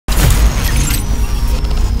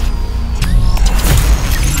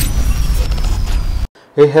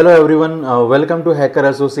Hey, hello everyone. Welcome to Hacker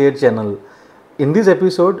Associate channel. In this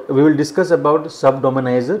episode, we will discuss about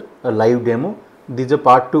Subdomainizer, a live demo. This is a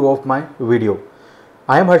part 2 of my video.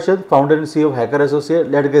 I am Harshad, founder and CEO of Hacker Associate.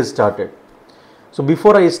 Let's get started. So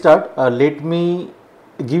before I start, let me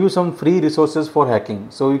give you some free resources for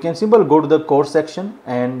hacking. So you can simply go to the course section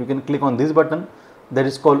and you can click on this button that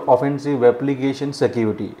is called Offensive Application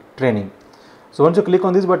Security Training. So once you click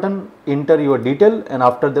on this button, enter your detail, and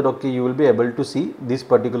after that, you will be able to see this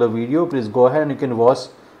particular video. Please go ahead and you can watch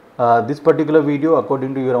this particular video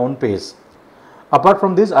according to your own pace. Apart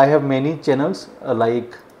from this, I have many channels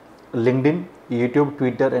like LinkedIn, YouTube,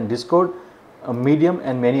 Twitter and Discord, Medium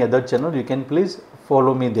and many other channels. You can please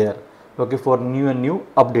follow me there for new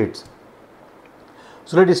updates.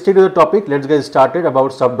 So let's stay to the topic. Let's get started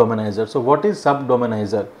about Subdomainizer. So what is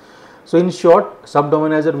Subdomainizer? So in short,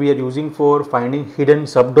 Subdomainizer we are using for finding hidden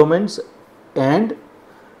subdomains and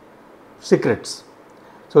secrets.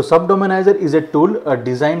 So Subdomainizer is a tool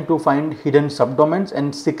designed to find hidden subdomains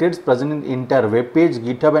and secrets present in the entire web page,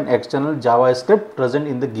 GitHub and external JavaScript present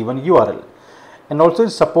in the given URL. And also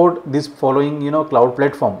support this following cloud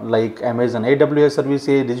platform like Amazon AWS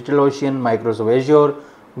services, DigitalOcean, Microsoft Azure,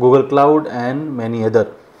 Google Cloud and many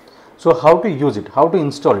other. So how to use it, how to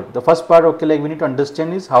install it? The first part we need to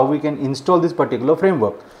understand is how we can install this particular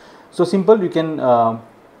framework. So simple, you can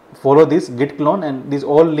follow this git clone, and these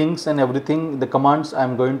all links and everything, the commands I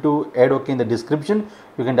am going to add in the description.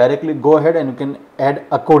 You can directly go ahead and you can add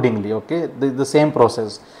accordingly, the same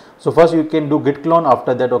process. So first you can do git clone,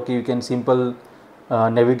 after that you can simple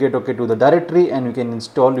navigate to the directory and you can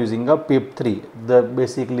install using a pip3,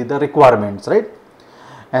 basically the requirements, right?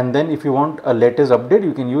 And then if you want a latest update,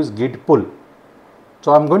 you can use git pull.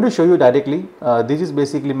 So I'm going to show you directly. This is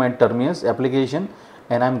basically my Terminus application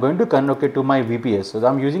and I'm going to connect to my VPS. So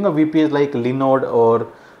I'm using a VPS like Linode or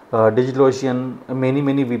DigitalOcean, many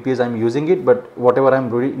VPS I'm using it, but whatever I'm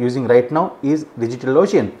using right now is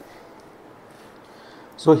DigitalOcean.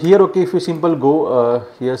 So here if you simple go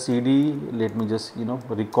here cd, let me just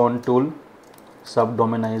recon tool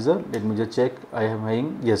Subdomainizer, let me just check I am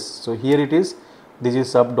having, yes, so here it is. This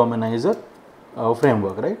is Subdomainizer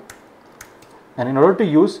framework, right? And in order to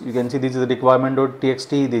use, you can see this is the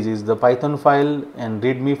requirements.txt, this is the Python file and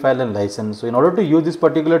readme file and license. So in order to use this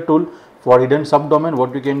particular tool for hidden subdomain,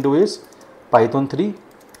 what you can do is Python 3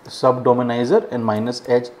 Subdomainizer and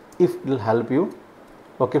 -h if it will help you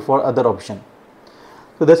for other option.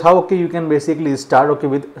 So that's how you can basically start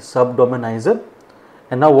with Subdomainizer.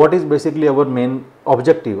 And now what is basically our main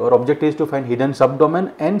objective? Our objective is to find hidden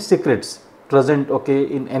subdomain and secrets present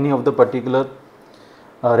in any of the particular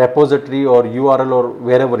repository or URL or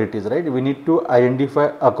wherever it is, right? We need to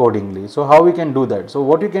identify accordingly. So how we can do that? So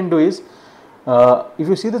what you can do is if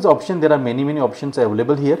you see this option, there are many options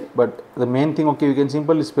available here, but the main thing you can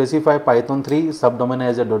simply specify Python 3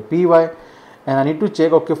 subdomainizer.py and I need to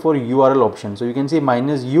check for URL option. So you can see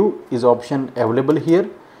 -u is option available here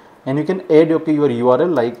and you can add your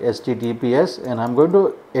URL like https and I'm going to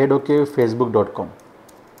add facebook.com.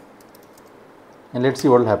 and let's see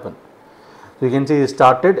what will happen. So you can see it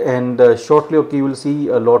started and shortly you will see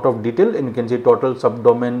a lot of detail and you can see total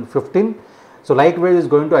subdomain 15. So likewise is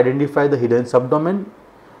going to identify the hidden subdomain,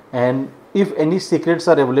 and if any secrets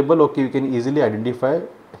are available you can easily identify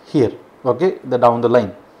here the down the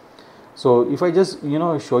line. So if I just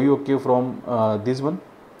show you from this one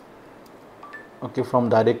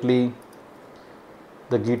from directly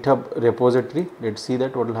the GitHub repository, let's see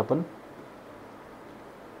that what will happen.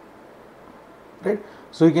 Right,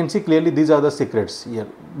 so you can see clearly these are the secrets here.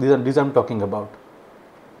 These I'm talking about.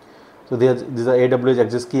 So these are AWS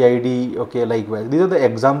access key ID. Likewise these are the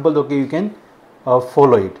examples. You can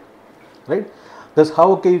follow it, right? That's how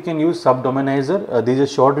you can use Subdomainizer. This is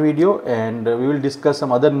a short video and we will discuss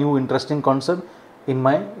some other new interesting concept in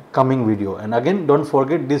my coming video. And again, don't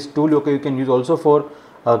forget this tool you can use also for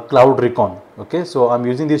Cloud Recon. So I'm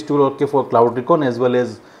using this tool for Cloud Recon as well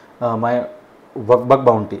as my bug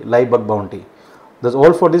bounty, live bug bounty. That's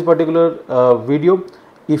all for this particular video.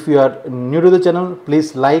 If you are new to the channel,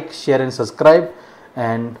 please like, share and subscribe,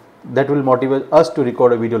 and that will motivate us to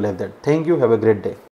record a video like that. Thank you. Have a great day.